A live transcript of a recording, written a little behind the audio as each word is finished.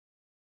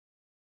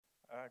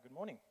Good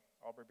morning.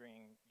 I'll be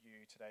bringing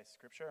you today's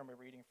scripture, and we're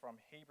reading from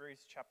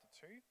Hebrews chapter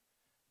 2,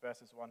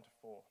 verses 1 to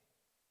 4.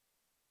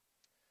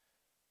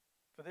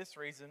 For this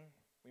reason,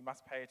 we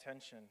must pay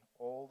attention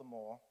all the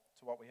more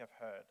to what we have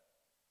heard,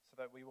 so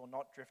that we will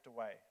not drift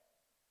away.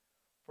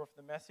 For if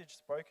the message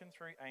spoken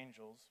through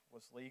angels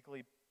was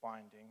legally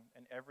binding,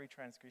 and every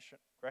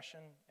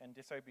transgression and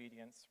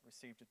disobedience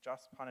received a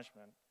just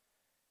punishment,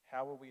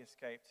 how will we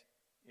escape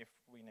if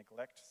we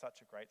neglect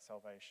such a great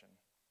salvation?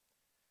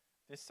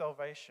 This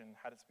salvation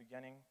had its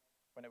beginning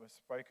when it was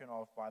spoken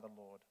of by the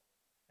Lord,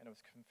 and it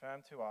was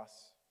confirmed to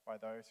us by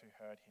those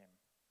who heard him.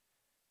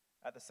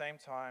 At the same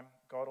time,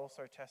 God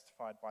also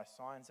testified by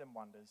signs and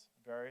wonders,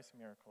 various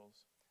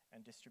miracles,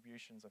 and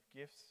distributions of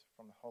gifts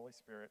from the Holy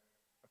Spirit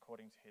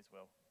according to his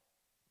will.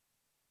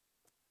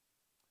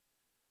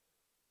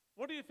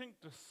 What do you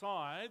think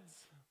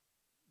decides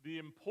the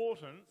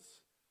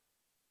importance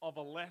of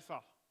a letter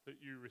that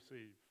you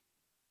receive?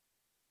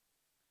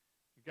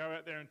 You go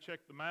out there and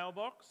check the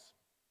mailbox.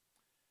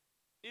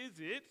 Is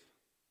it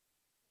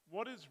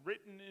what is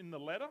written in the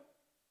letter,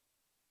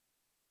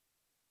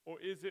 or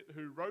is it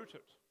who wrote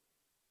it?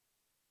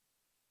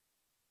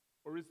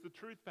 Or is the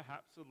truth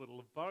perhaps a little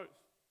of both?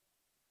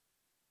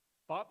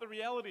 But the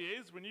reality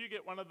is, when you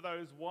get one of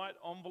those white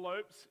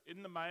envelopes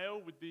in the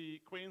mail with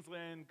the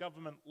Queensland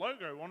government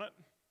logo on it,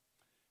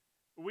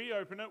 we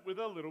open it with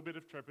a little bit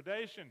of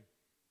trepidation.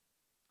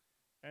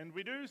 And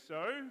we do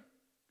so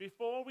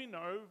before we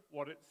know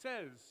what it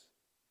says.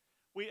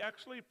 We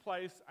actually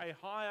place a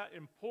higher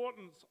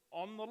importance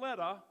on the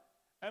letter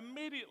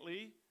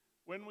immediately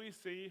when we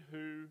see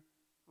who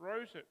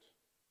wrote it.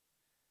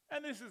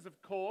 And this is, of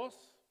course,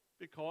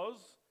 because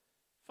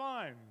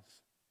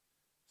fines,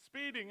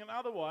 speeding and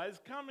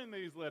otherwise, come in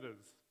these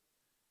letters.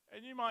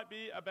 And you might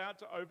be about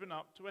to open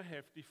up to a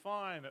hefty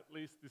fine. At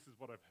least this is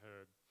what I've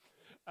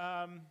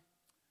heard.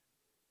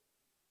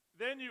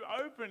 Then you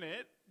open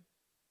it,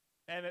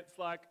 and it's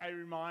like a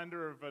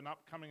reminder of an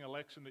upcoming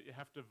election that you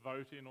have to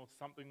vote in or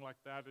something like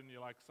that, and you're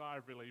like, sigh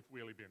of relief,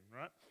 wheelie bin,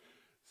 right?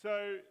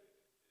 So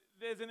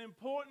there's an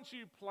importance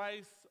you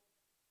place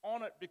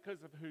on it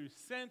because of who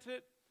sent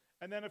it,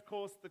 and then, of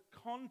course, the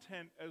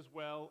content as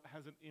well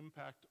has an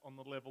impact on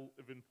the level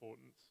of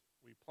importance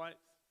we place.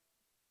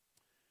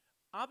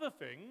 Other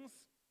things,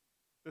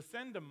 the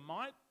sender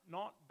might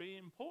not be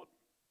important,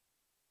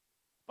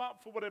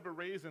 but for whatever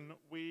reason,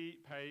 we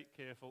pay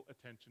careful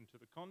attention to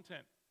the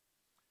content.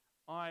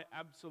 I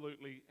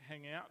absolutely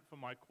hang out for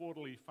my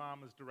quarterly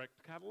Farmers Direct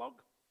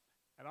catalogue,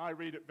 and I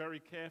read it very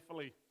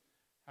carefully,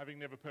 having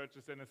never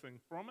purchased anything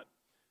from it.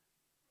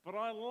 But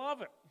I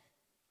love it.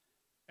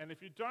 And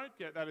if you don't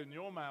get that in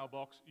your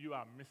mailbox, you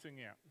are missing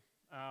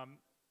out.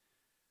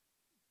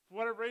 For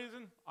whatever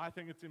reason, I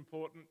think it's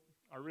important.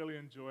 I really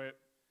enjoy it.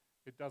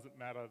 It doesn't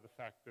matter the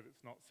fact that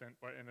it's not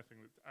sent by anything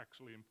that's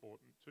actually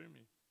important to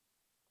me.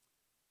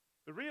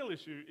 The real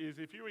issue is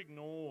if you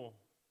ignore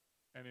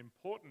an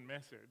important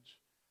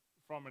message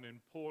from an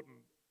important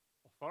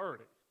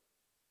authority,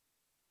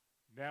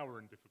 now we're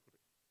in difficulty.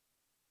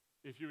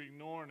 If you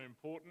ignore an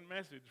important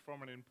message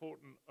from an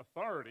important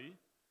authority,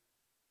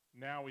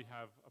 now we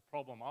have a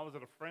problem. I was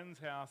at a friend's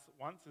house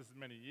once, this is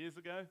many years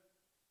ago,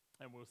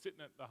 and we were sitting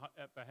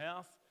at the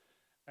house,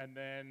 and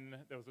then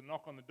there was a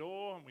knock on the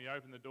door, and we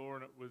opened the door,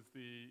 and it was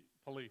the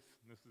police.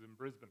 And this is in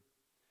Brisbane.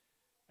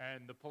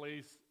 And the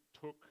police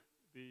took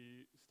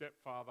the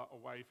stepfather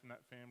away from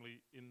that family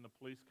in the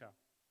police car.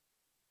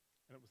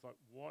 And it was like,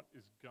 what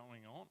is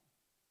going on?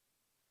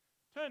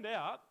 Turned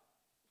out,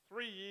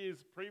 3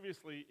 years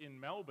previously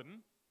in Melbourne,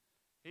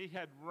 he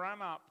had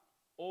run up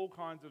all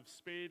kinds of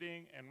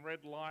speeding and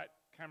red light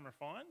camera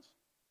fines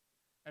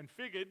and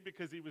figured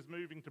because he was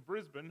moving to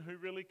Brisbane, who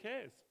really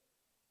cares?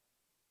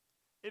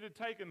 It had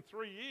taken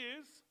 3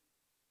 years,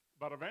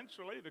 but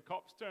eventually the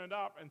cops turned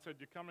up and said,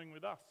 you're coming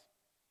with us.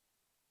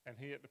 And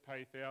he had to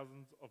pay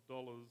thousands of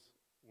dollars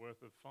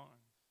worth of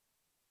fines.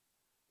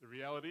 The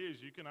reality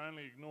is you can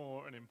only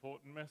ignore an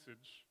important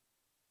message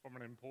from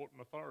an important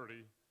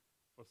authority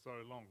for so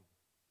long.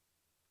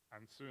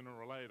 And sooner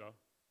or later,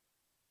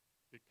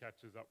 it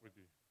catches up with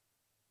you.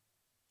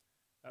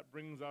 That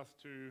brings us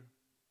to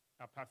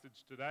our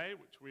passage today,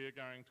 which we are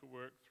going to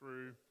work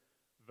through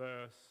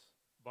verse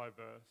by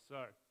verse.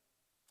 So,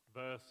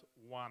 verse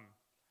 1.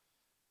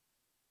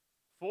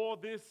 For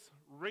this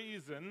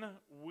reason,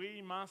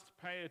 we must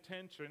pay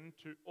attention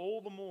to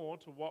all the more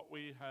to what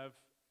we have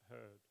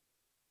heard.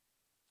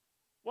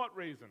 What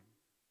reason?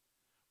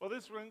 Well,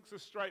 this links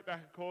us straight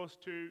back, of course,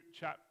 to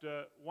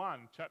chapter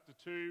 1. Chapter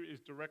 2 is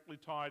directly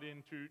tied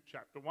into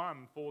chapter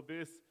 1. For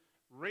this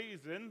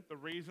reason, the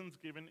reasons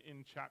given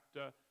in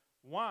chapter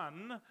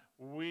 1,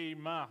 we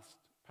must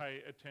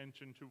pay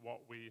attention to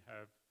what we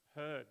have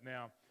heard.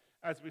 Now,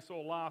 as we saw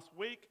last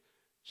week,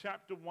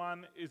 chapter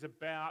 1 is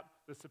about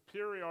the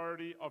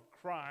superiority of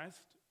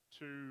Christ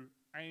to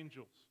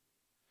angels.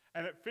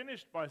 And it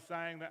finished by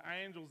saying that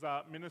angels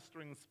are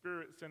ministering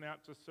spirits sent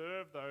out to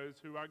serve those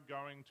who are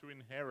going to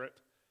inherit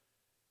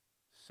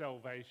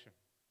salvation.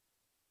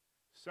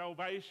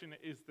 Salvation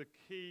is the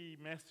key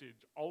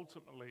message,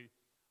 ultimately,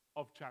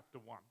 of chapter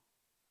 1.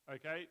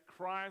 Okay?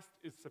 Christ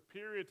is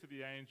superior to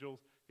the angels.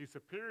 He's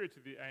superior to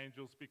the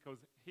angels because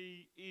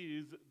he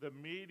is the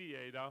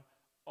mediator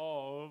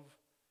of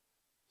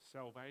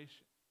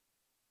salvation.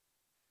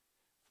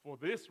 For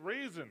this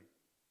reason,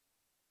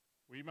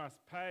 we must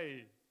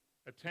pay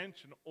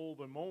attention all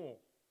the more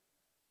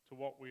to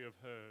what we have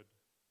heard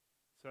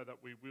so that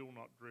we will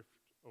not drift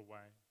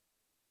away.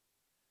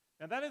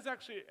 Now that is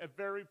actually a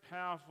very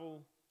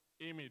powerful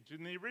image.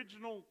 In the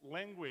original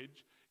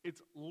language,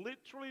 it's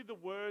literally the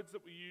words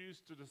that we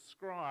use to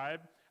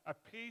describe a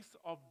piece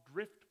of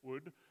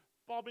driftwood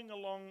bobbing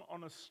along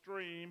on a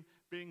stream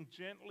being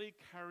gently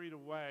carried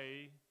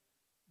away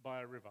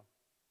by a river,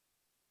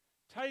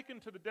 taken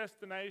to the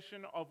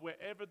destination of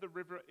wherever the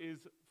river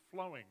is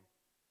flowing,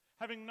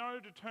 having no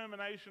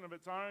determination of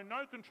its own,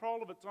 no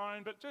control of its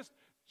own, but just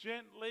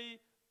gently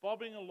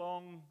bobbing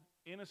along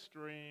in a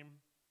stream,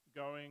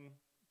 going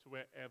to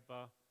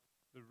wherever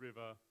the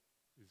river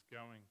is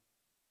going.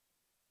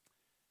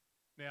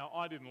 Now,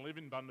 I didn't live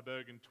in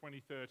Bundaberg in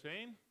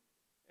 2013.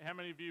 How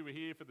many of you were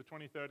here for the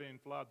 2013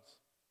 floods?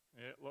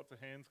 Yeah, lots of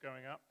hands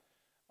going up.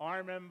 I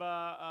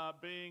remember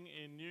being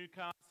in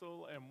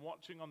Newcastle and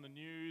watching on the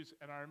news,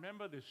 and I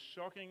remember this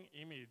shocking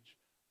image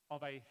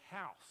of a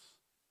house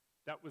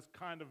that was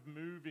kind of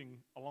moving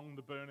along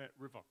the Burnett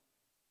River,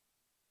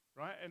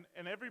 right?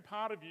 And every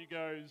part of you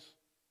goes,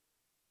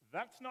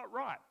 that's not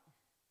right.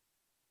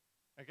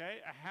 Okay,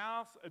 a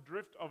house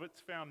adrift of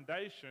its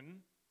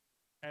foundation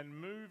and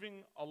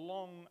moving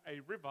along a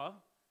river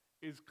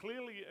is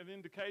clearly an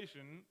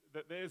indication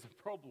that there's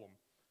a problem.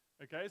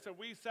 Okay, so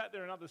we sat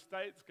there in other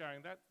states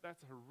going,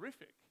 that's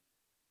horrific.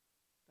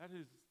 That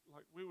is,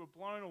 like, we were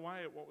blown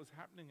away at what was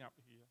happening up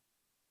here.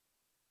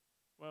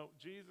 Well,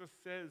 Jesus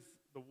says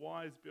the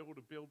wise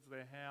builder builds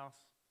their house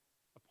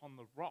upon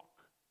the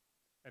rock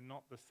and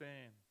not the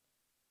sand.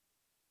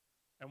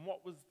 And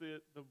what was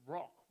the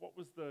rock? What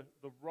was the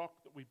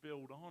rock that we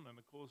build on? And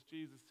of course,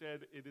 Jesus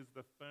said it is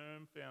the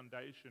firm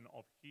foundation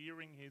of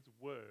hearing his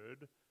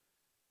word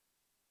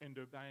and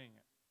obeying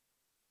it.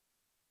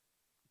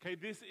 Okay,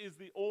 this is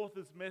the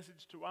author's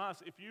message to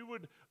us. If you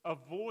would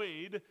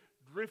avoid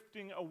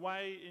drifting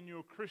away in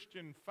your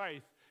Christian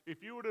faith,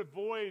 if you would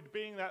avoid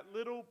being that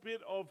little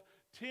bit of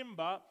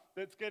timber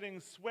that's getting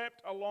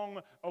swept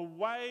along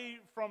away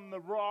from the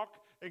rock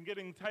and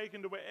getting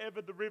taken to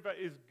wherever the river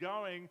is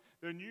going,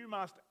 then you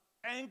must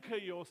anchor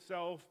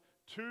yourself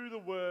to the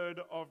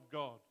word of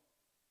God.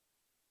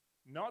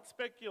 Not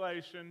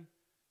speculation,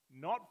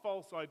 not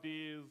false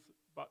ideas,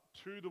 but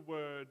to the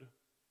word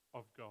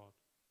of God.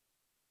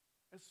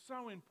 It's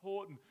so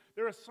important.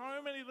 There are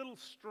so many little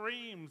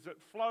streams that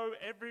flow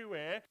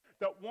everywhere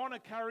that want to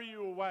carry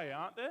you away,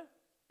 aren't there,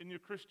 in your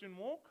Christian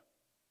walk?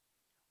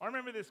 I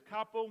remember this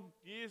couple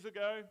years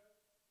ago,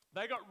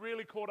 they got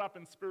really caught up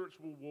in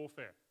spiritual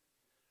warfare,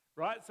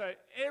 right? So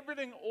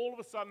everything all of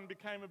a sudden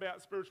became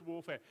about spiritual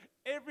warfare.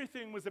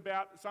 Everything was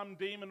about some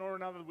demon or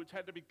another which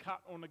had to be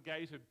cut or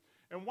negated.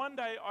 And one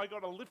day I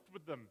got a lift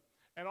with them,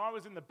 and I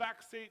was in the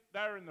back seat,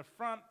 they were in the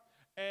front,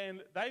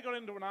 and they got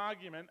into an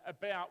argument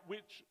about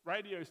which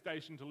radio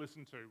station to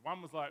listen to.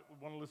 One was like, we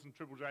want to listen to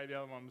Triple J, the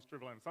other one was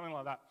Triple M, something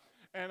like that.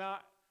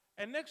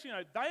 And next thing you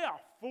know, they are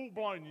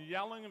full-blown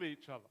yelling at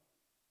each other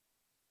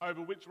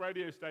over which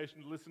radio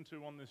station to listen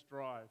to on this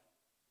drive.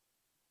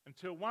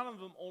 Until one of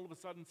them all of a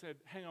sudden said,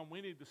 hang on,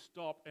 we need to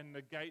stop and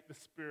negate the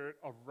spirit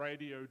of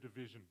radio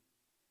division.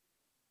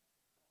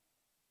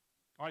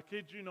 I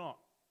kid you not.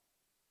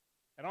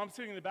 And I'm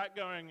sitting in the back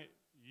going,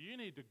 you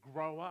need to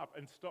grow up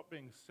and stop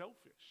being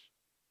selfish.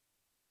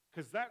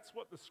 Because that's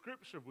what the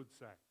scripture would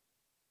say,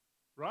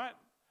 right?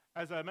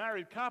 As a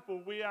married couple,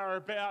 we are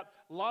about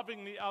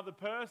loving the other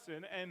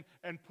person and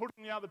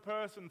putting the other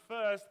person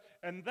first,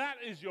 and that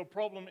is your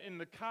problem in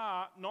the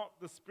car, not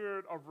the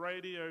spirit of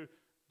radio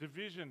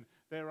division.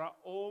 There are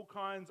all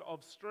kinds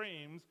of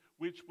streams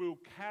which will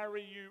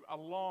carry you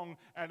along,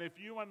 and if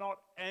you are not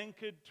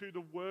anchored to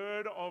the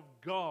word of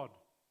God,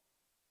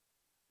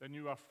 then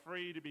you are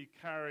free to be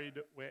carried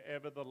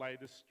wherever the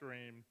latest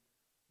stream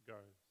goes.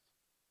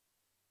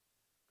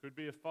 Could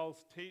be a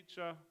false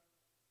teacher,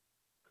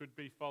 could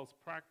be false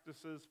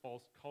practices,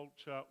 false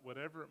culture,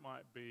 whatever it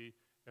might be.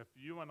 If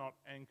you are not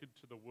anchored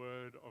to the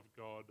word of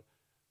God,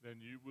 then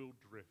you will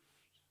drift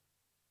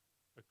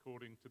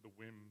according to the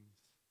whims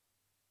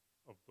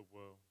of the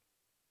world.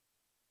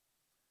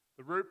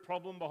 The root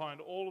problem behind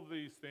all of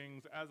these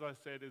things, as I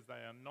said, is they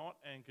are not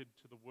anchored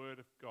to the word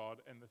of God.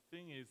 And the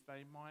thing is,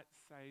 they might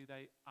say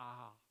they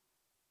are.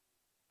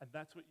 And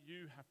that's what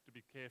you have to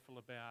be careful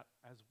about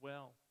as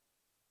well.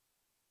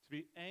 To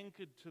be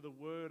anchored to the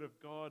word of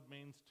God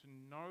means to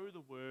know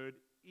the word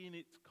in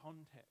its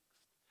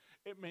context.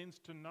 It means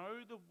to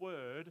know the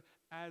word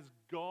as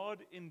God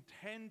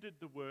intended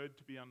the word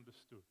to be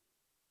understood.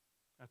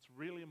 That's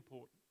really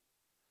important.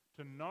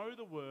 To know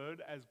the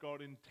word as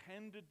God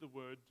intended the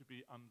word to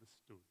be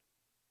understood.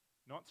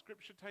 Not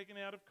scripture taken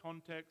out of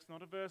context,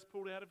 not a verse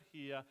pulled out of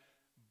here,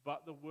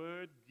 but the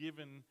word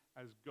given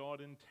as God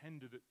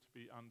intended it to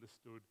be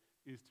understood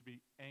is to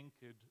be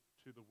anchored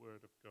to the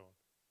word of God.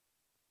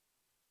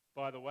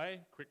 By the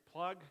way, quick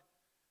plug,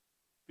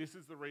 this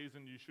is the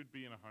reason you should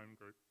be in a home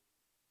group.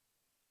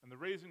 And the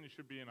reason you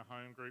should be in a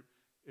home group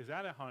is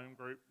at a home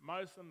group,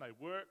 most of them,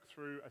 they work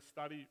through a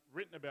study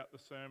written about the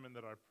sermon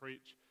that I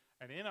preach.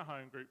 And in a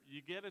home group,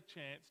 you get a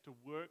chance to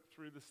work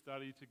through the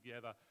study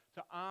together,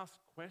 to ask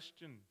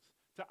questions,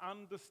 to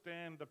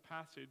understand the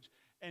passage,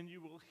 and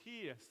you will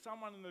hear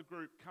someone in the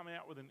group come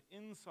out with an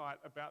insight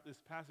about this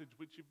passage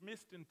which you've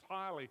missed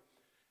entirely.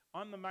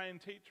 I'm the main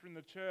teacher in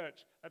the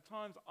church. At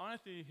times, I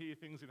hear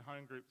things in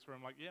home groups where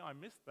I'm like, yeah, I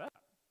missed that.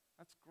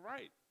 That's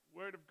great.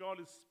 Word of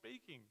God is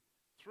speaking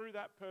through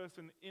that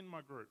person in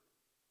my group.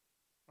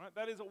 Right?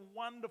 That is a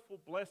wonderful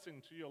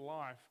blessing to your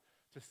life,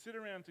 to sit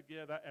around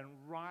together and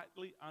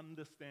rightly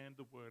understand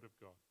the Word of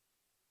God.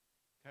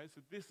 Okay, so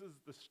this is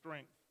the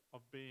strength of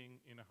being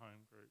in a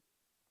home group.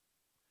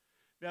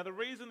 Now, the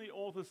reason the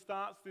author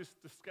starts this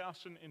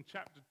discussion in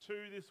chapter 2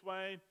 this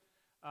way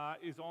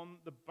is on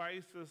the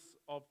basis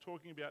of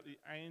talking about the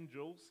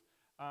angels.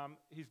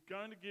 He's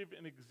going to give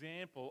an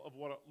example of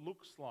what it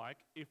looks like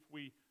if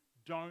we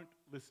don't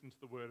listen to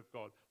the Word of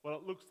God, what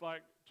it looks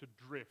like to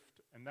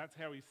drift, and that's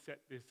how he set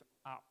this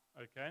up,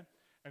 okay?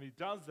 And he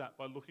does that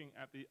by looking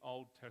at the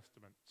Old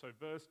Testament. So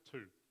verse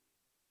 2.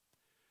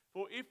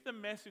 For if the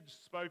message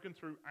spoken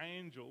through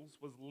angels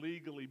was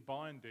legally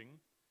binding,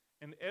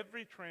 and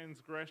every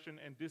transgression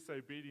and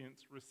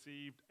disobedience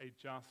received a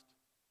just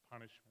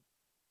punishment.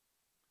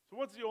 So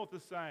what's the author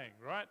saying,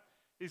 right?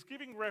 He's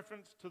giving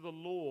reference to the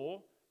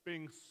law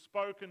being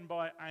spoken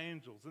by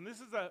angels. And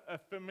this is a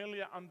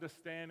familiar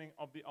understanding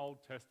of the Old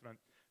Testament.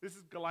 This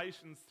is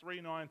Galatians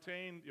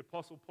 3:19, the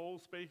Apostle Paul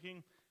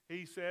speaking.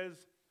 He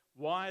says,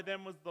 why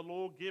then was the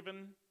law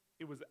given?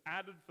 It was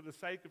added for the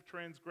sake of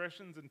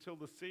transgressions until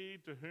the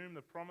seed to whom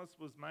the promise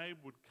was made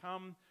would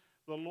come.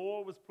 The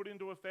law was put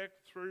into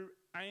effect through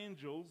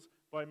angels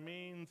by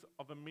means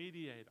of a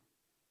mediator.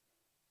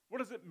 What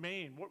does it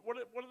mean? What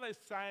are they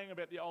saying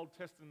about the Old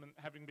Testament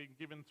having been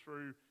given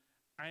through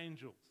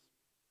angels?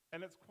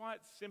 And it's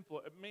quite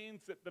simple. It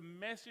means that the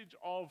message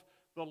of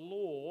the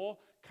law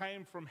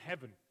came from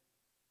heaven.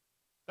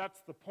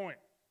 That's the point.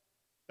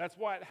 That's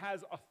why it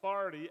has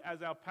authority,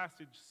 as our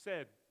passage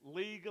said,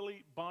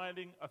 legally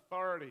binding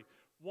authority.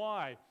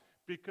 Why?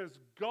 Because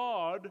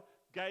God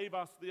gave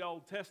us the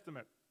Old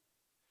Testament.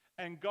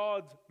 And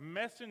God's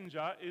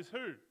messenger is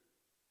who?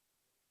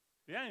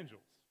 The angels.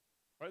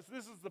 Right? So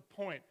this is the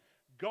point.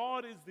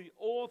 God is the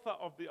author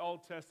of the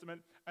Old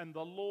Testament, and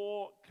the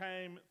law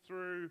came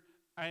through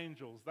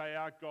angels. They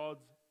are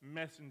God's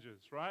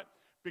messengers, right?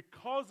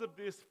 Because of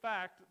this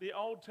fact, the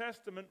Old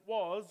Testament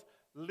was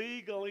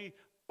legally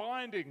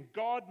binding.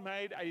 God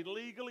made a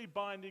legally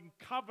binding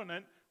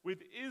covenant with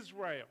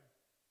Israel.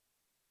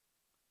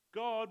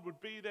 God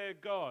would be their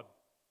God.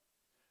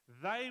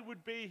 They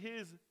would be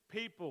his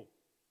people.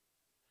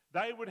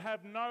 They would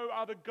have no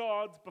other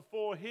gods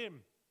before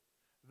him.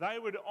 They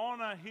would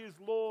honor his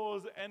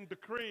laws and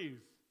decrees.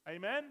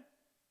 Amen?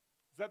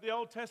 Is that the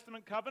Old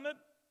Testament covenant?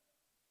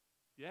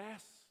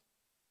 Yes.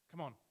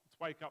 Come on, let's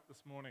wake up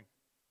this morning.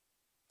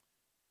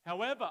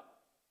 However,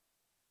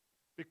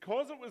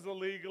 because it was a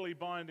legally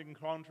binding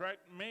contract,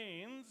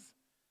 means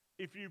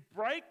if you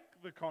break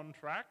the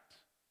contract,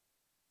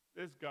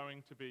 there's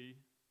going to be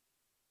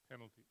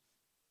penalties.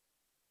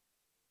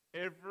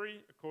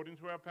 According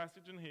to our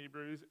passage in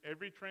Hebrews,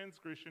 every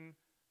transgression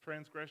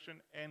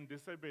and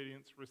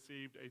disobedience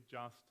received a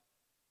just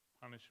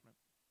punishment.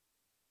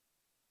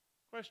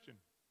 Question: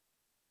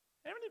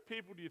 how many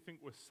people do you think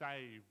were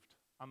saved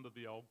under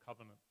the old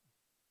covenant?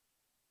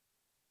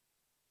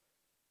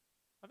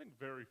 I think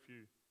very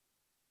few.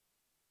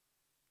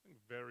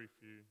 Very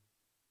few.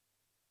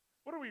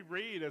 What do we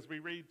read as we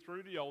read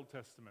through the Old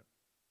Testament?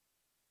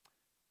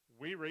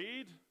 We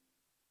read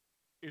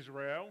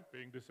Israel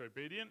being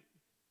disobedient,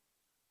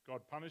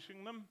 God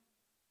punishing them,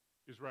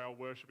 Israel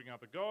worshipping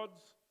other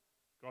gods,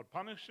 God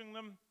punishing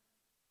them,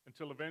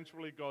 until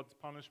eventually God's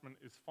punishment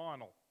is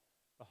final.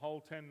 The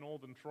whole 10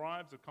 northern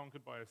tribes are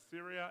conquered by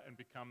Assyria and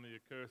become the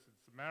accursed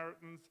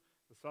Samaritans.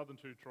 The southern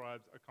 2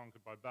 tribes are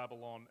conquered by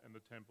Babylon, and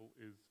the temple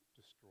is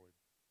destroyed.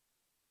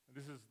 And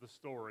this is the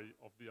story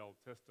of the Old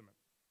Testament.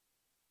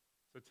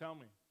 So tell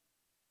me,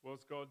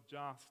 was God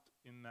just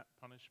in that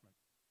punishment?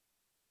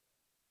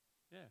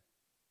 Yeah,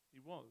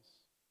 he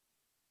was.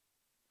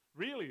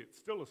 Really, it's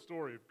still a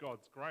story of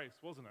God's grace,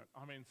 wasn't it?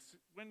 I mean,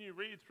 when you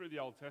read through the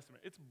Old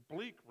Testament, it's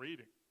bleak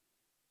reading.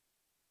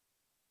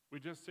 We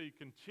just see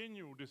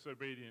continual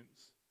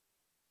disobedience,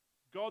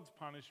 God's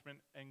punishment,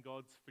 and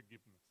God's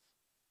forgiveness.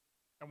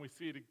 And we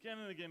see it again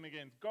and again and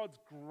again. God's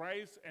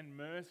grace and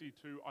mercy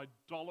to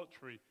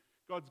idolatry.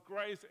 God's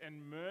grace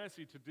and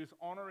mercy to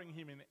dishonoring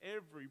him in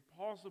every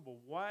possible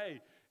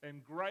way.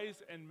 And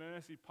grace and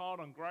mercy piled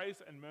on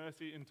grace and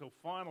mercy until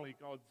finally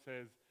God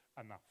says,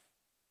 enough.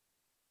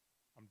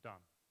 I'm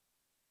done.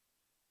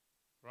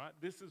 Right?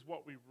 This is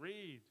what we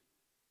read.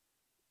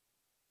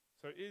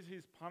 So is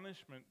his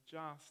punishment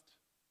just?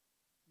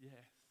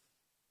 Yes.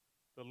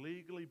 The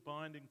legally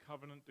binding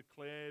covenant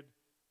declared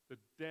the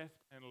death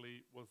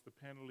penalty was the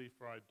penalty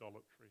for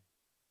idolatry,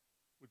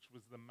 which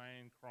was the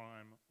main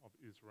crime of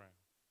Israel.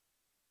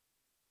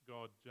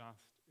 God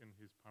just in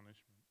his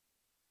punishment.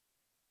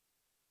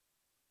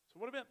 So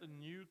what about the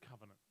new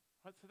covenant?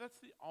 Right, so that's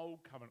the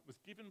old covenant. It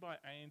was given by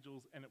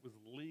angels and it was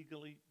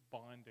legally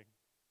binding.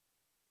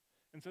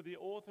 And so the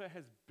author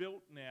has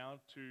built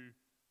now to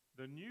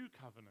the new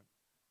covenant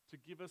to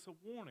give us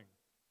a warning.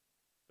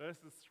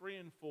 Verses 3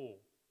 and 4.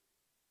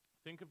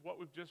 Think of what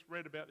we've just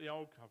read about the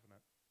old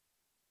covenant.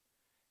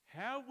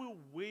 How will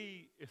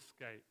we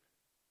escape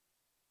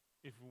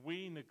if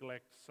we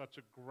neglect such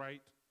a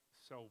great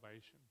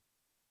salvation?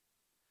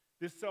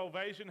 This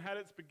salvation had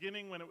its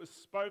beginning when it was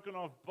spoken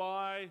of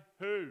by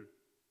who?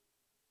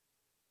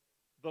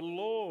 The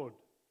Lord.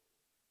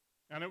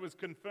 And it was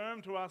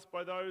confirmed to us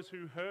by those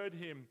who heard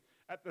him.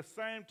 At the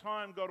same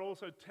time, God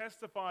also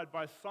testified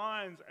by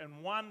signs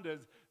and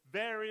wonders,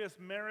 various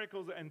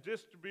miracles and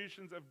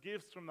distributions of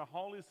gifts from the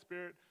Holy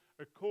Spirit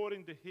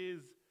according to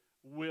his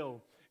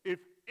will. If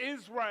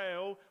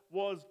Israel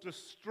was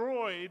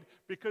destroyed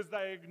because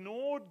they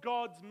ignored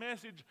God's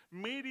message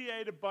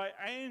mediated by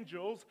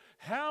angels,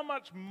 how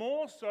much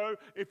more so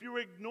if you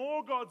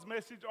ignore God's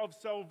message of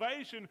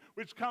salvation,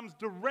 which comes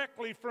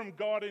directly from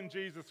God in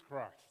Jesus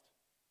Christ?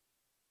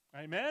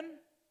 Amen?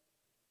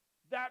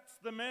 That's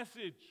the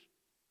message.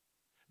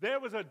 There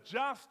was a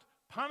just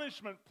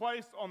punishment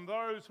placed on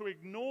those who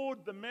ignored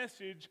the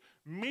message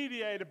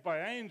mediated by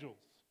angels.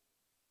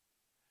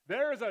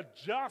 There is a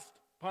just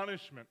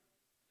punishment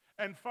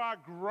and far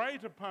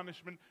greater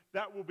punishment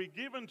that will be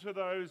given to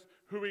those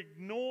who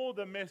ignore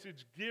the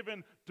message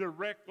given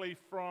directly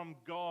from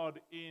God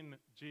in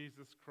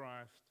Jesus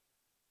Christ,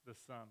 the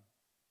Son.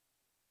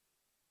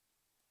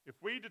 If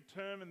we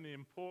determine the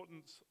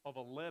importance of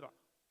a letter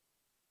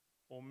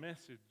or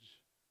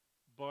message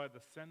by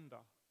the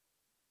sender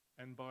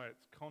and by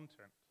its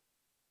content,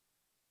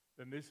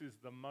 then this is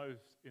the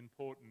most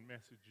important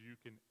message you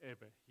can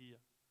ever hear,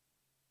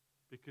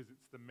 because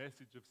it's the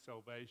message of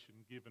salvation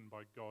given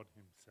by God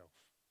himself.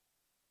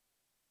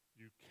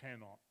 You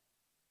cannot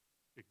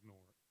ignore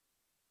it.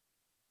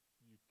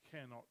 You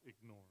cannot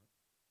ignore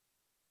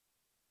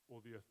it, or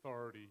the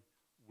authority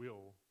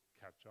will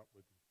catch up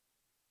with you.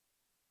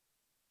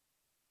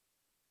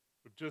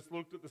 We've just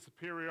looked at the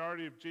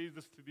superiority of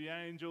Jesus to the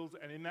angels,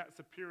 and in that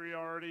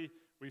superiority,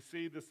 we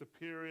see the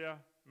superior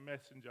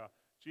messenger.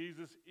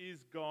 Jesus is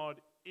God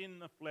in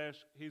the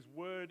flesh. His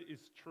word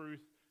is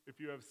truth. If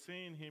you have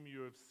seen him,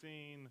 you have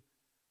seen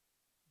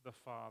the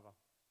Father.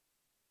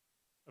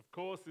 Of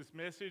course, this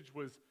message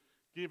was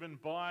given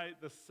by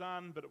the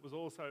Son, but it was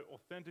also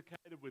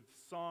authenticated with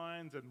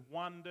signs and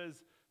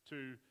wonders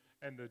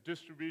and the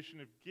distribution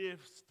of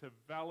gifts to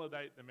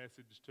validate the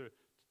message, to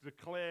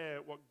declare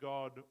what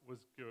God was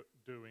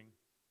doing.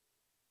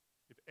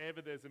 If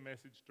ever there's a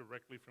message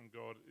directly from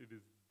God, it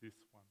is this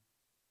one,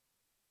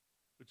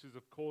 which is,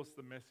 of course,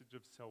 the message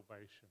of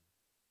salvation,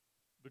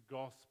 the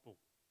gospel.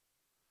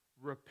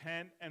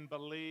 Repent and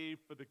believe,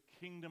 for the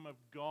kingdom of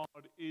God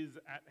is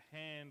at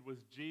hand, was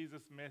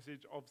Jesus'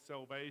 message of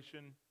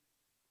salvation.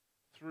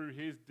 Through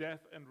his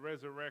death and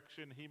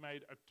resurrection, he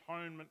made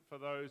atonement for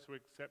those who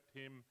accept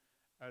him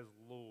as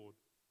Lord.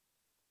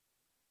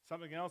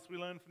 Something else we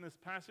learned from this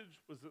passage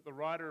was that the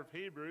writer of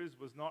Hebrews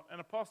was not an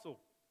apostle.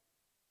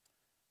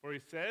 For he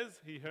says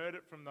he heard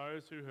it from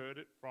those who heard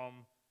it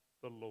from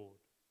the Lord.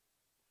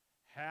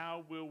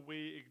 How will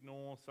we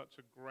ignore such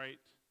a great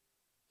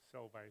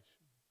salvation?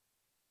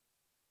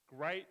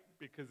 Great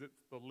because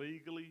it's the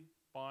legally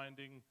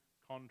binding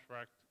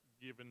contract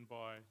given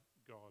by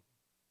God.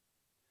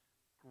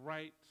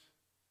 Great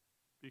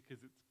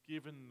because it's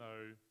given,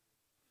 though,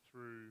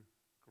 through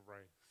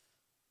grace.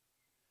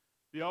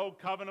 The old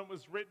covenant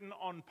was written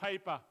on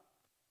paper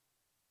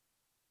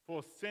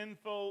for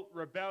sinful,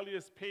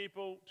 rebellious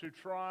people to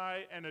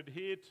try and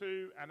adhere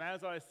to, and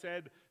as I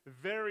said,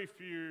 very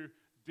few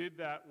did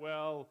that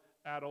well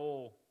at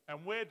all.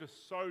 And we're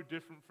just so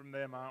different from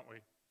them, aren't we?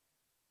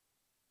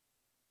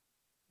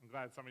 I'm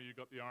glad some of you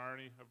got the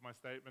irony of my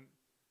statement.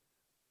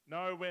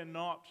 No, we're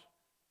not.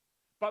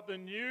 But the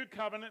new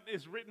covenant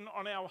is written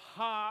on our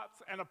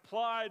hearts and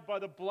applied by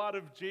the blood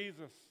of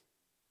Jesus.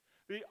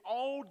 The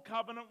old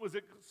covenant was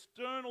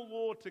external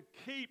law to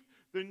keep.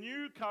 The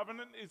new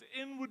covenant is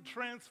inward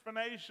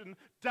transformation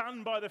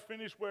done by the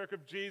finished work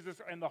of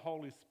Jesus and the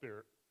Holy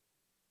Spirit.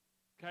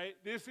 Okay,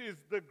 this is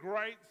the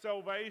great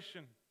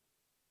salvation.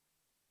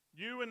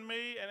 You and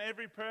me and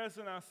every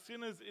person are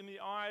sinners in the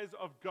eyes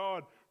of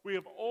God. We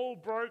have all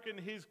broken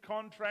his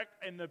contract,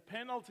 and the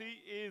penalty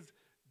is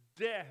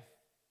death.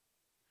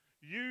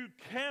 You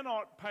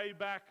cannot pay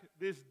back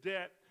this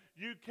debt.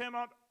 You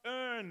cannot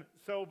earn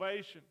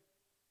salvation.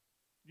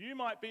 You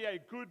might be a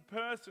good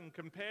person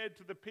compared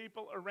to the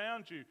people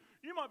around you.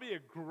 You might be a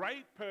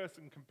great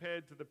person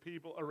compared to the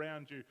people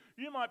around you.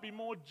 You might be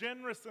more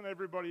generous than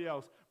everybody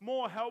else,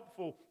 more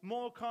helpful,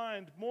 more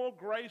kind, more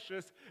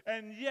gracious,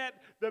 and yet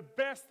the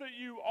best that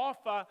you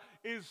offer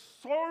is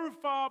so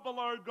far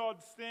below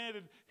God's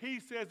standard, he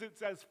says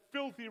it's as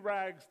filthy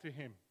rags to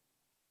him.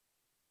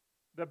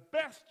 The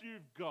best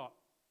you've got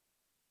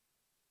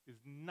is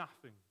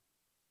nothing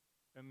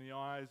in the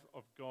eyes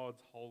of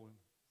God's holiness.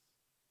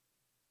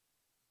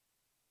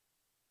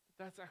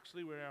 That's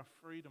actually where our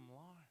freedom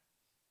lies.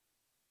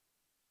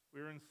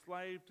 We're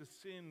enslaved to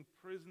sin,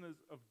 prisoners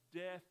of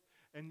death,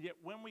 and yet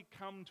when we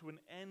come to an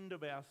end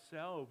of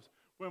ourselves,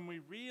 when we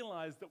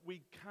realize that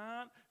we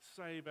can't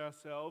save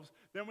ourselves,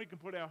 then we can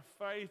put our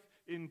faith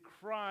in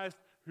Christ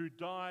who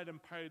died and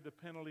paid the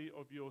penalty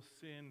of your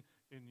sin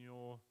in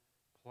your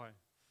place.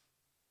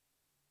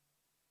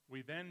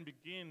 We then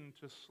begin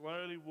to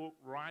slowly walk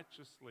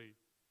righteously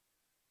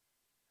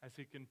as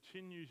He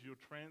continues your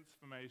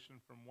transformation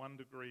from one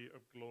degree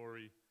of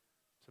glory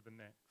to the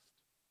next.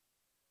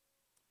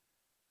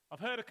 I've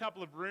heard a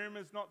couple of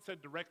rumors, not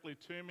said directly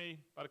to me,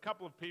 but a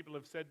couple of people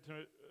have said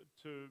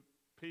to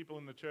people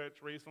in the church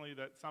recently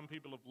that some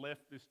people have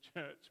left this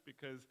church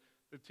because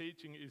the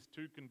teaching is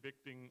too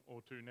convicting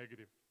or too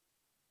negative.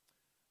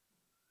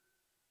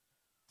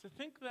 To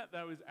think that,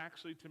 though, is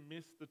actually to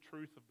miss the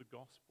truth of the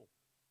gospel.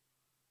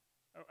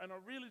 And I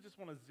really just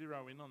want to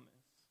zero in on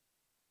this.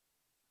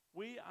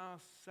 We are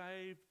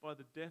saved by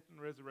the death and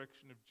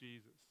resurrection of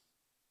Jesus,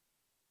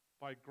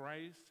 by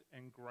grace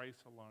and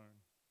grace alone,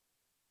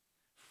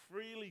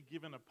 freely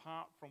given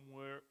apart from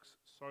works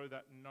so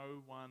that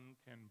no one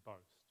can boast.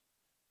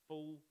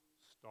 Full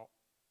stop.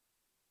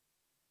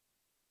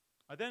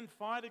 I then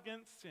fight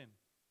against sin.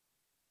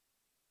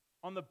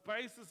 On the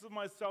basis of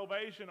my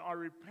salvation, I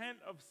repent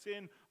of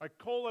sin, I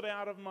call it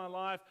out of my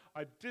life,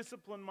 I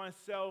discipline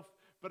myself,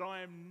 but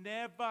I am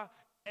never,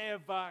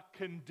 ever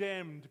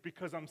condemned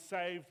because I'm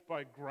saved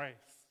by grace.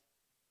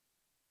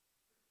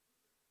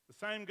 The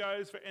same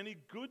goes for any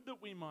good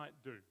that we might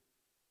do.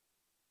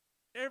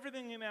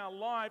 Everything in our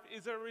life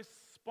is a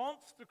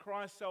response to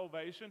Christ's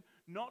salvation,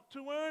 not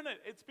to earn it.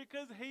 It's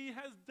because He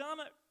has done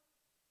it.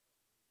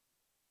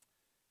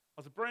 I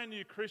was a brand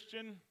new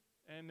Christian,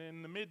 and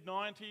in the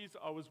mid-90s,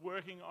 I was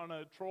working on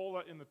a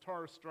trawler in the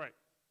Torres Strait.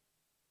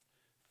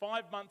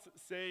 5 months at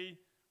sea,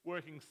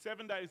 working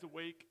 7 days a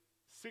week,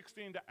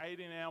 16 to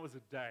 18 hours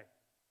a day.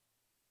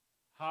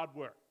 Hard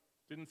work.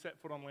 Didn't set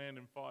foot on land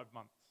in 5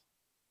 months.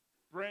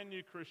 Brand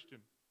new Christian.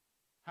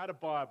 Had a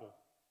Bible.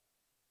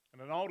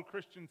 And an older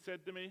Christian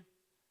said to me,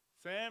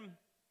 Sam,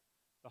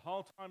 the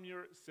whole time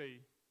you're at sea,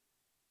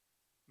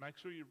 make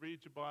sure you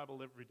read your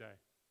Bible every day.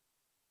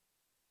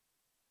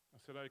 I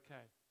said,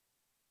 okay.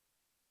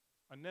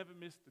 I never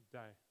missed a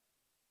day.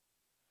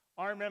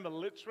 I remember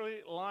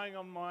literally lying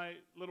on my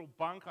little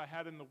bunk I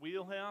had in the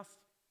wheelhouse,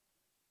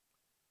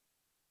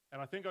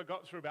 and I think I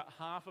got through about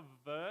half of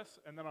a verse,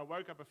 and then I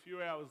woke up a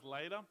few hours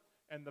later,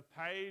 and the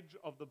page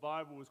of the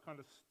Bible was kind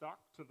of stuck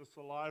to the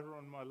saliva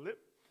on my lip,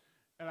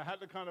 and I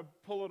had to kind of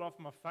pull it off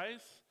my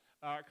face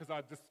because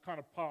I just kind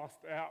of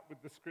passed out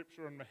with the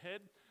scripture in my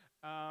head.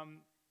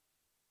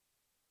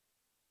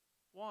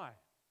 Why?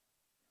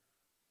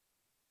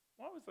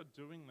 Why was I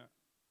doing that?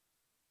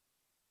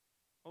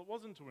 Well, it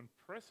wasn't to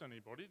impress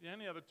anybody. The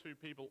only other two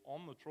people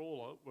on the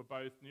trawler were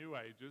both new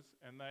agers,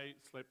 and they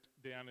slept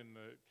down in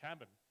the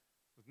cabin.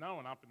 There's no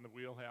one up in the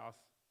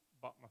wheelhouse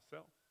but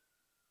myself.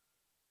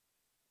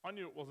 I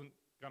knew it wasn't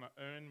going to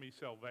earn me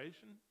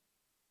salvation.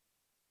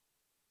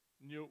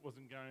 Knew it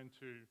wasn't going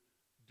to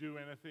do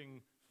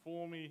anything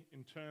for me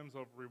in terms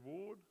of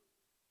reward.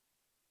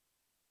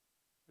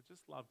 I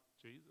just loved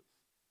Jesus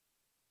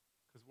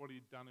because what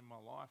He'd done in my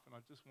life, and I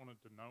just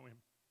wanted to know Him.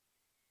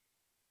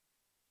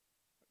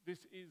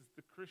 This is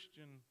the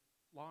Christian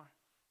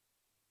life.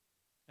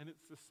 And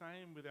it's the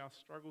same with our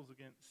struggles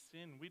against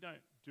sin. We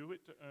don't do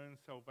it to earn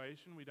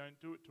salvation. We don't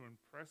do it to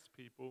impress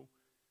people.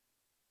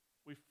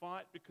 We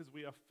fight because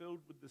we are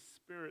filled with the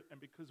Spirit and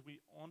because we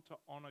want to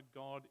honor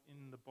God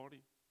in the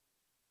body.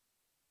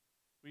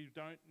 We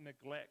don't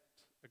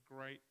neglect a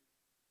great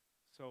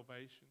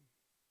salvation.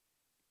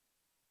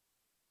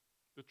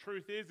 The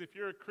truth is, if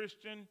you're a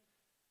Christian,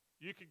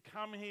 you could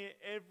come here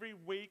every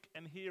week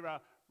and hear a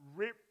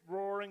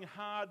rip-roaring,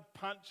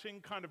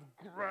 hard-punching kind of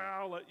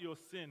growl at your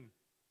sin,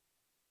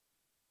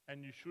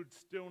 and you should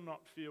still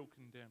not feel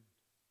condemned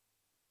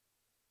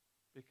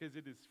because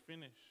it is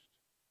finished.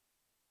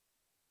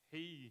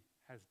 He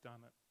has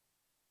done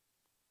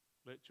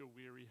it. Let your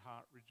weary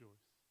heart rejoice.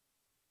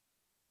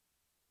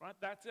 Right?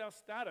 That's our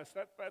status.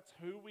 That's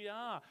who we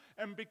are.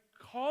 And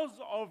because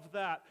of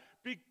that,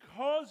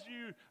 because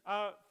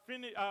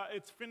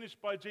it's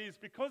finished by Jesus,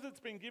 because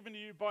it's been given to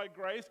you by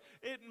grace,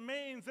 it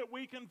means that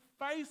we can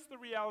face the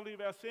reality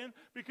of our sin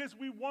because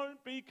we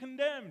won't be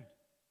condemned.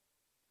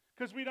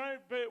 Because we don't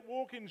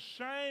walk in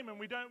shame and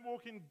we don't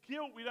walk in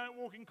guilt, we don't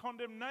walk in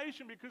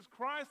condemnation because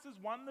Christ has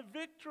won the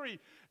victory.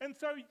 And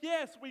so,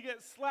 yes, we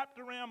get slapped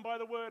around by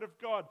the Word of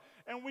God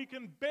and we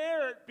can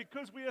bear it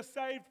because we are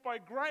saved by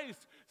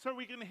grace. So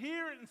we can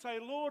hear it and say,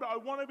 Lord, I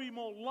want to be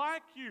more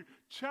like you.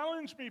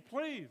 Challenge me,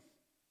 please.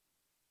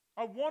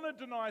 I want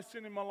to deny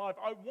sin in my life.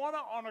 I want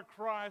to honor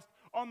Christ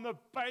on the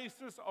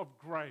basis of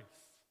grace.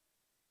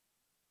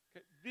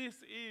 Okay, this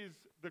is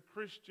the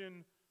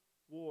Christian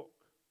walk.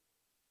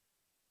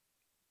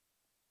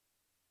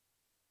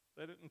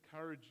 Let it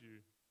encourage you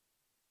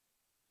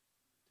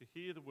to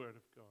hear the Word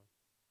of God.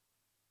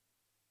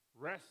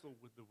 Wrestle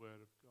with the Word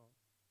of God.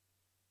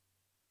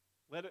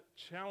 Let it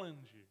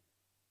challenge you.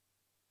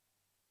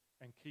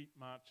 and keep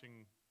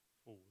marching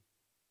forward.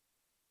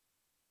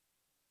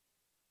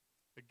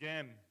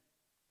 Again,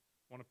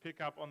 I want to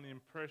pick up on the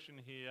impression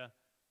here.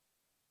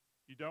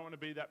 You don't want to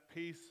be that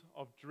piece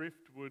of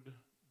driftwood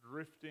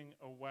drifting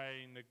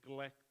away,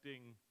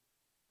 neglecting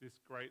this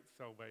great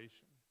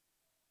salvation.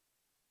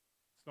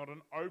 It's not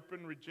an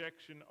open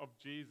rejection of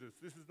Jesus.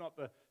 This is not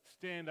the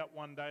stand up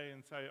one day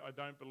and say, I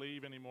don't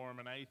believe anymore, I'm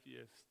an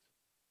atheist.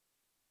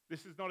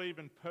 This is not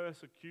even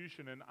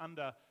persecution and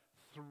under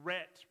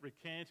threat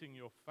recanting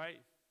your faith.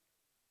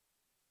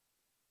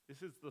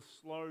 This is the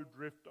slow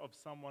drift of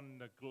someone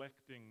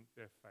neglecting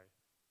their faith.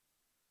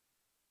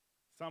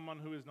 Someone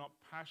who is not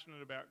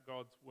passionate about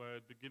God's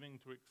word, beginning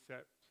to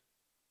accept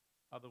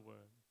other words.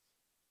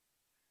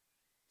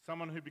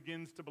 Someone who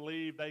begins to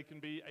believe they can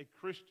be a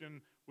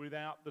Christian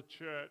without the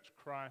church,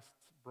 Christ's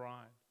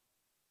bride.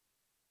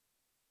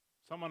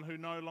 Someone who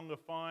no longer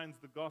finds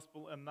the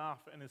gospel enough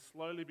and is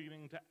slowly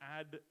beginning to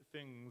add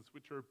things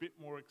which are a bit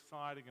more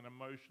exciting and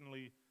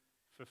emotionally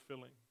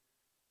fulfilling.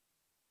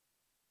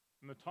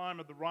 In the time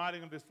of the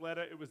writing of this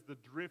letter, it was the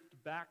drift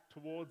back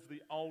towards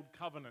the old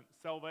covenant,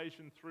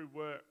 salvation through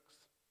works.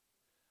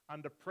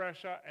 Under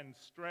pressure and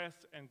stress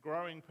and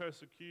growing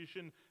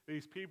persecution,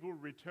 these people were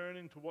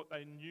returning to what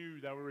they knew.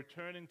 They were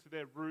returning to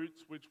their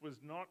roots, which was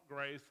not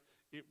grace,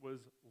 it was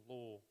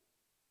law.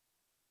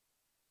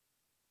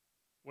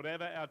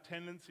 Whatever our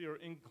tendency or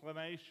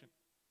inclination,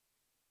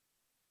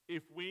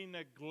 if we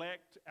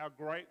neglect our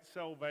great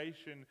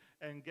salvation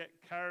and get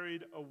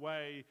carried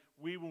away,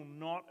 we will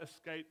not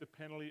escape the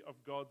penalty of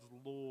God's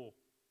law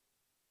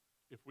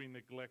if we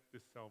neglect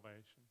this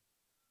salvation.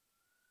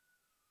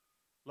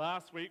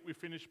 Last week, we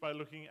finished by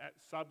looking at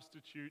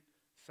substitute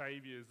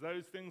saviors,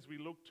 those things we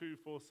look to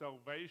for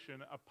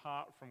salvation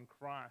apart from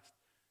Christ.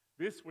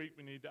 This week,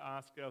 we need to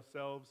ask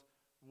ourselves,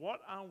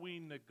 what are we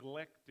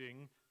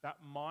neglecting that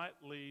might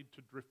lead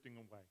to drifting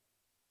away?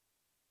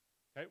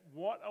 Okay,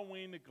 what are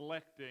we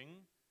neglecting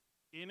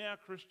in our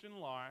Christian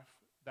life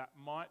that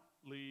might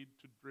lead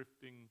to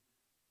drifting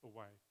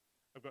away?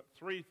 I've got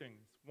three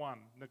things. One,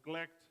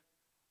 neglect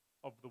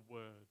of the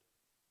Word.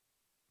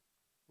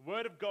 The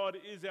Word of God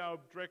is our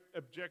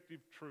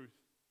objective truth.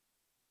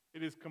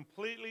 It is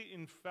completely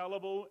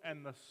infallible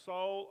and the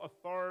sole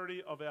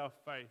authority of our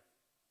faith.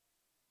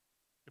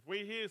 If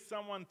we hear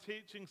someone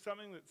teaching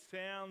something that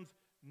sounds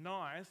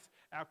nice,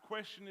 our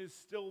question is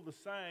still the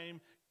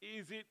same.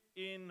 Is it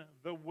in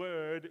the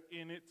Word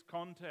in its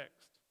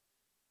context?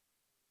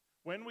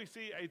 When we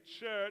see a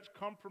church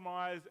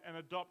compromise and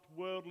adopt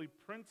worldly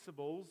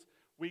principles,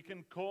 we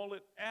can call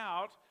it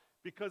out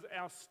because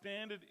our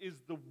standard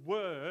is the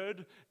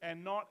Word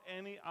and not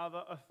any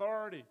other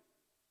authority.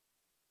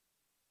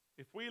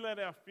 If we let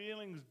our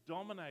feelings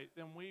dominate,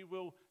 then we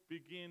will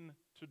begin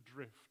to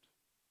drift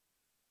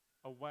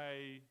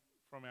away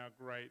from our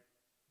great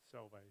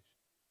salvation.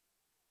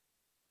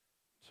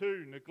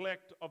 2,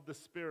 neglect of the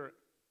Spirit.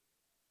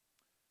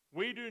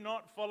 We do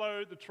not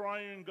follow the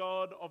triune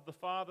God of the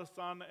Father,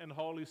 Son, and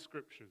Holy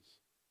Scriptures.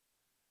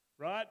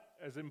 Right?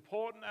 As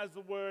important as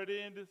the Word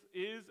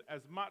is,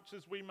 as much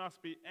as we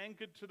must be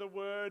anchored to the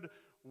Word,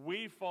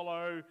 we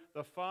follow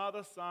the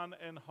Father, Son,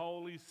 and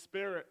Holy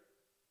Spirit.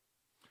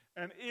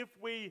 And if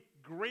we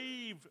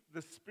grieve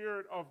the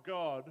Spirit of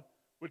God,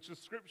 which the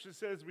Scripture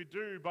says we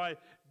do by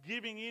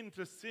giving in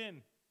to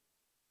sin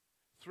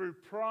through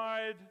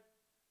pride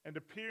and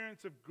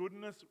appearance of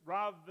goodness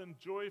rather than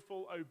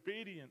joyful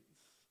obedience,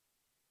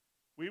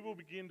 we will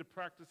begin to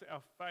practice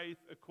our faith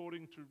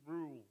according to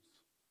rules,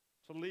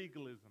 to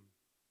legalism,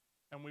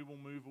 and we will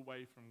move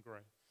away from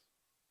grace.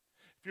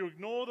 If you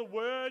ignore the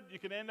Word, you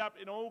can end up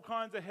in all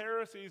kinds of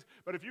heresies,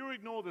 but if you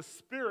ignore the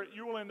Spirit,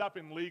 you will end up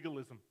in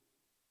legalism,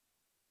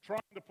 trying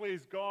to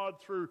please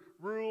God through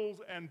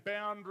rules and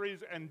boundaries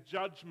and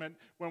judgment,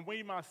 when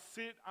we must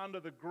sit under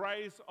the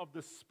grace of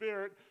the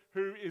Spirit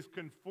who is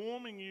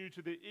conforming you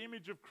to the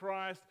image of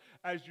Christ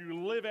as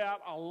you live out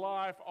a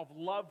life of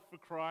love for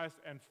Christ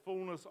and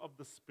fullness of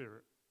the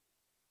Spirit.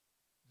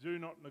 Do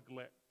not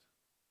neglect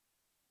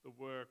the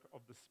work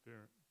of the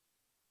Spirit.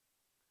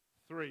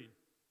 3,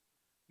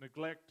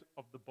 neglect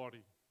of the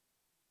body.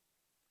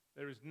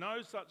 There is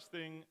no such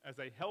thing as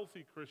a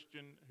healthy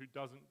Christian who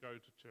doesn't go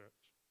to church.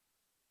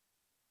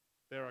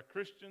 There are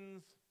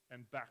Christians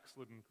and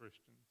backslidden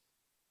Christians.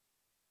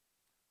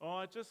 Oh,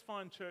 I just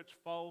find church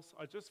false.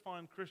 I just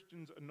find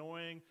Christians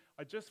annoying.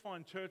 I just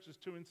find churches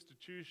too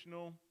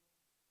institutional.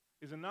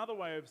 Is another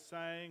way of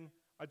saying,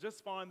 I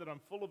just find that I'm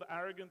full of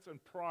arrogance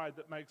and pride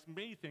that makes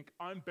me think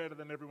I'm better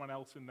than everyone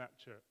else in that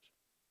church.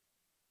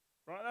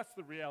 Right? That's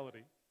the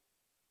reality.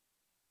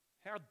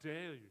 How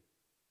dare you?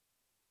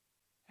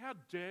 How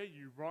dare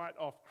you write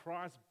off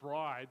Christ's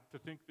bride to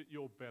think that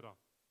you're better?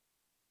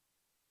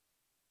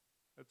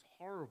 It's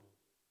horrible.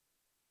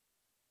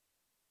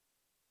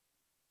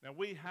 Now,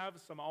 we have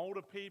some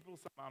older people,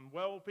 some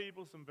unwell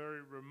people, some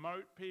very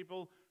remote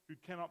people who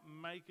cannot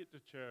make it to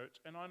church.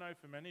 And I know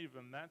for many of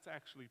them that's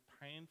actually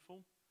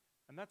painful,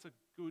 and that's a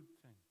good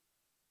thing.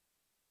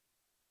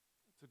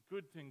 It's a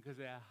good thing because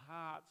our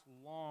hearts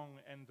long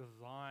and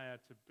desire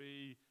to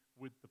be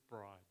with the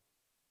bride.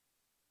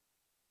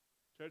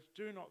 Church,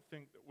 do not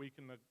think that we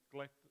can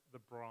neglect the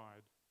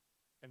bride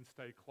and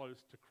stay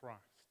close to Christ.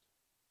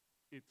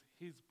 It's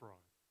his bride.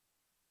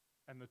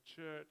 And the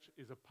church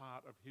is a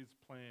part of his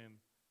plan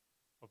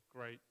of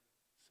great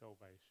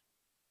salvation.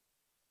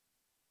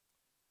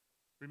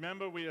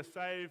 Remember, we are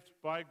saved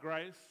by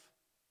grace.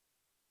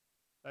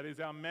 That is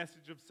our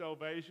message of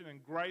salvation,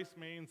 and grace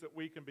means that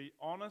we can be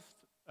honest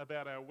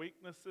about our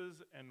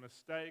weaknesses and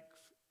mistakes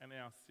and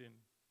our sin.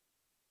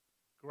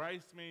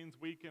 Grace means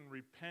we can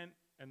repent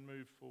and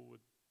move forward.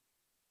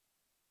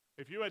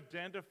 If you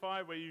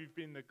identify where you've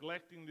been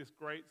neglecting this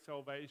great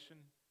salvation,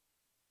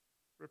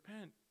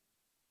 repent.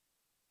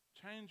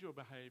 Change your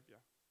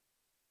behavior.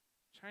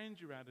 Change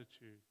your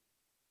attitude.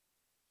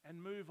 And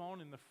move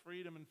on in the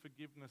freedom and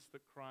forgiveness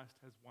that Christ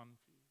has won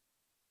for you.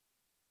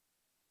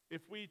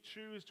 If we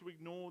choose to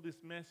ignore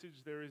this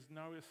message, there is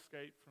no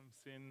escape from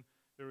sin,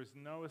 there is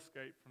no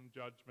escape from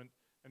judgment,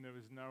 and there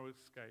is no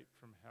escape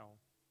from hell.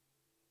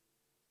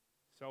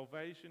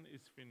 Salvation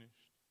is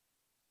finished,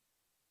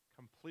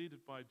 completed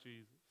by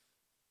Jesus.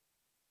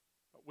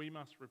 But we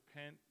must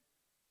repent,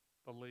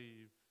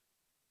 believe,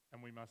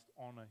 and we must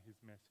honor his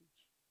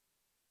message.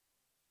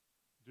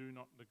 Do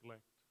not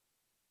neglect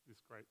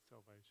this great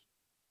salvation.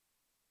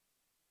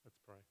 Let's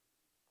pray.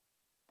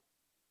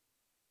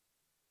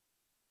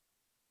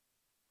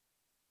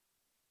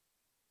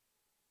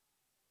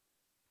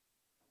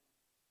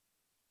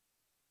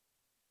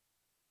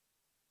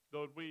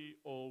 Lord, we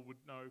all would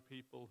know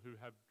people who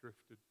have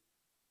drifted.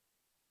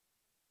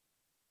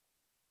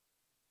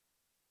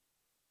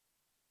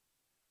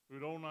 We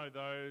would all know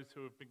those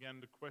who have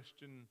begun to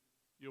question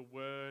your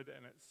word,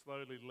 and it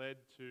slowly led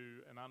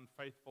to an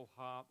unfaithful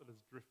heart that has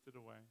drifted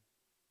away.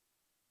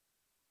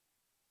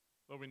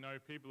 Lord, we know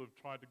people who've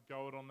tried to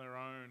go it on their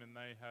own and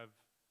they have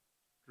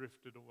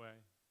drifted away.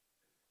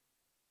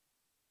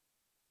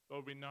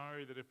 Lord, we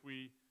know that if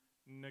we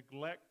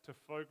neglect to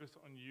focus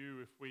on you,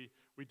 if we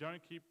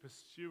don't keep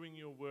pursuing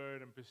your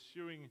word and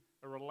pursuing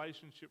a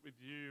relationship with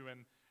you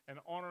and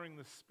honoring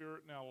the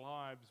Spirit in our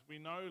lives, we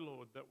know,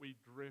 Lord, that we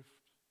drift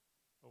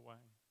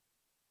away.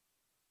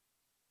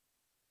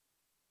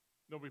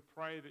 Lord, we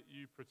pray that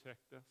you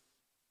protect us.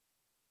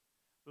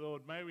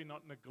 Lord, may we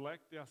not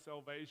neglect our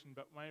salvation,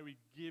 but may we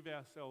give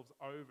ourselves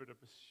over to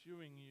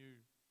pursuing you.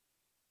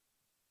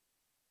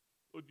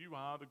 Lord, you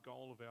are the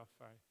goal of our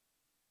faith.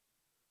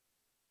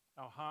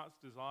 Our heart's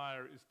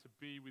desire is to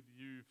be with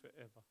you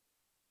forever.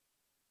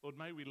 Lord,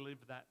 may we live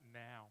that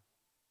now,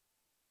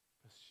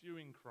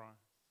 pursuing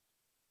Christ.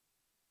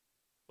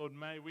 Lord,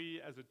 may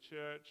we as a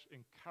church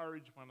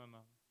encourage one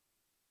another,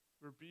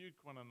 rebuke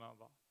one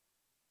another,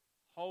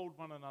 hold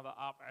one another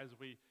up as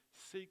we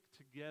seek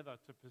together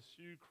to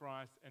pursue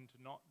Christ and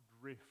to not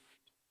drift.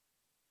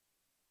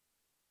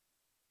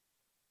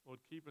 Lord,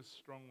 keep us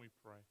strong, we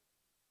pray.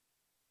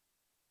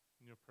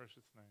 In your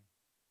precious name,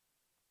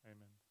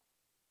 amen.